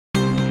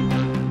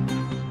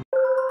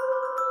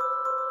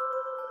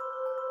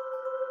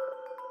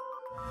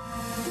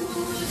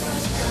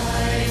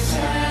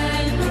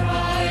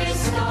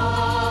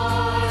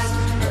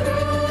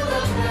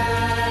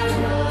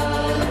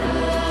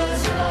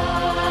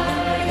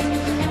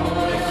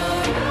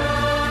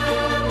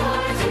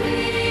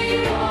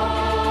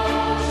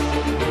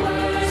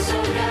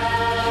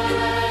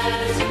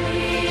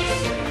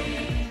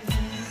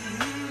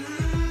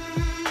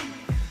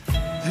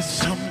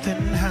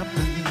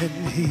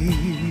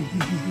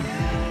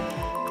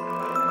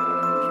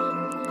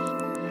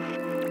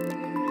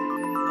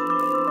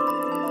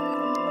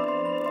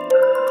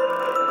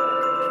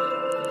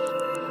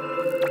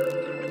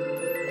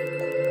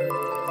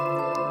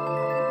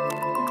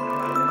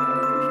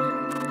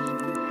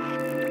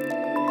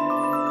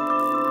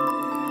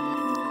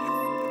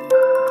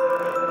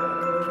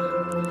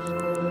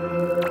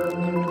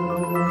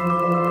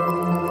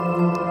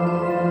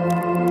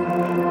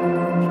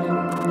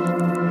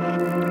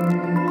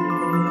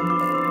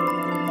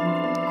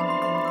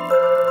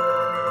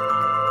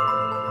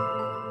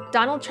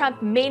Donald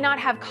Trump may not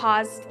have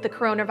caused the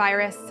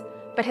coronavirus,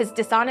 but his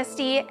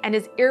dishonesty and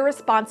his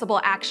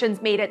irresponsible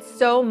actions made it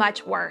so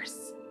much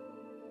worse.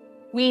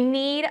 We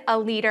need a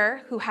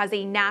leader who has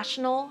a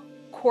national,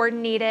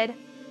 coordinated,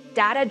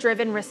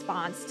 data-driven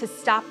response to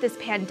stop this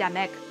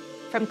pandemic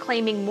from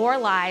claiming more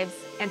lives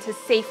and to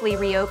safely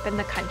reopen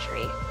the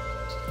country.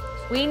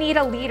 We need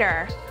a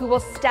leader who will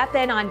step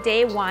in on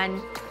day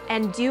one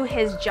and do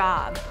his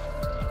job.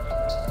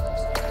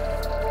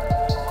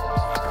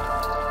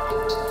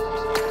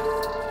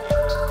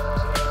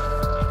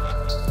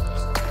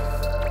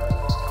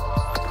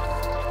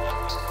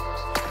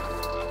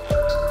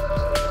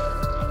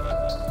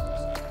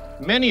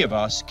 Many of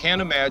us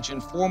can't imagine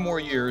 4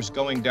 more years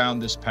going down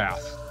this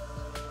path.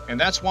 And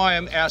that's why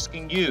I'm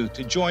asking you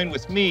to join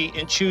with me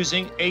in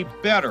choosing a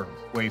better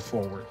way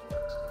forward.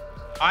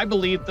 I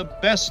believe the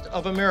best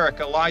of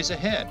America lies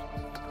ahead,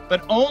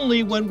 but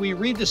only when we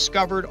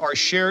rediscovered our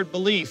shared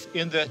belief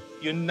in the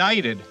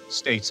United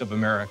States of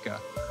America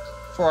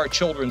for our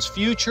children's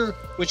future,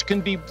 which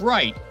can be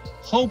bright,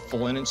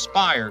 hopeful, and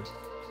inspired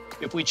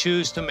if we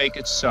choose to make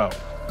it so.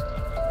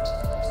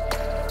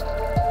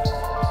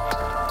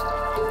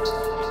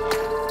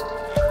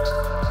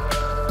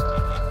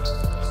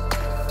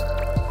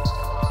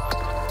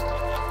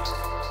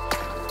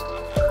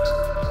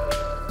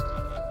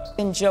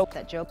 And Joe.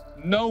 That Joe.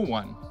 No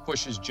one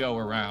pushes Joe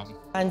around.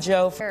 And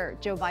Joe for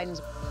Joe Biden's.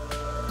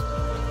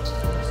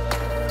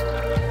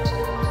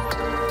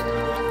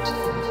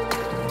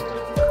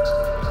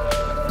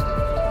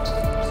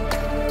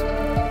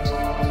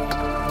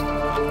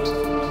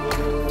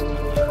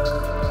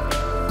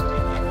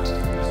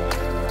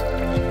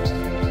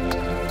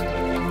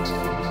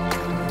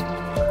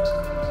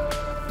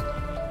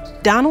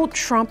 Donald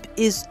Trump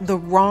is the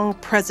wrong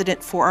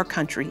president for our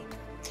country.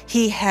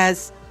 He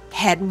has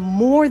had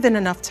more than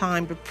enough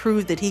time to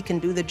prove that he can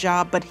do the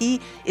job, but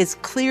he is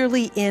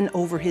clearly in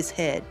over his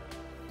head.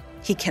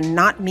 He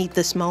cannot meet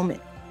this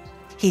moment.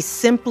 He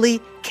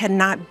simply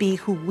cannot be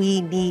who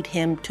we need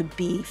him to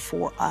be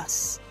for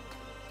us.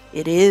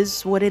 It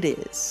is what it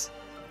is.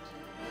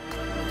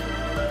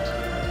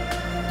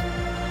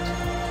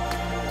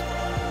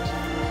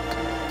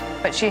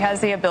 But she has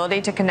the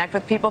ability to connect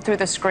with people through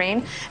the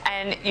screen,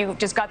 and you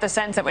just got the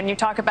sense that when you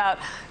talk about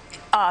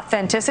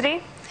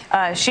authenticity,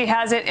 she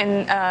has it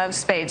in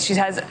spades. She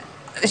has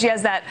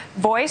that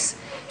voice.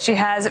 She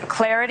has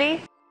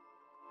clarity.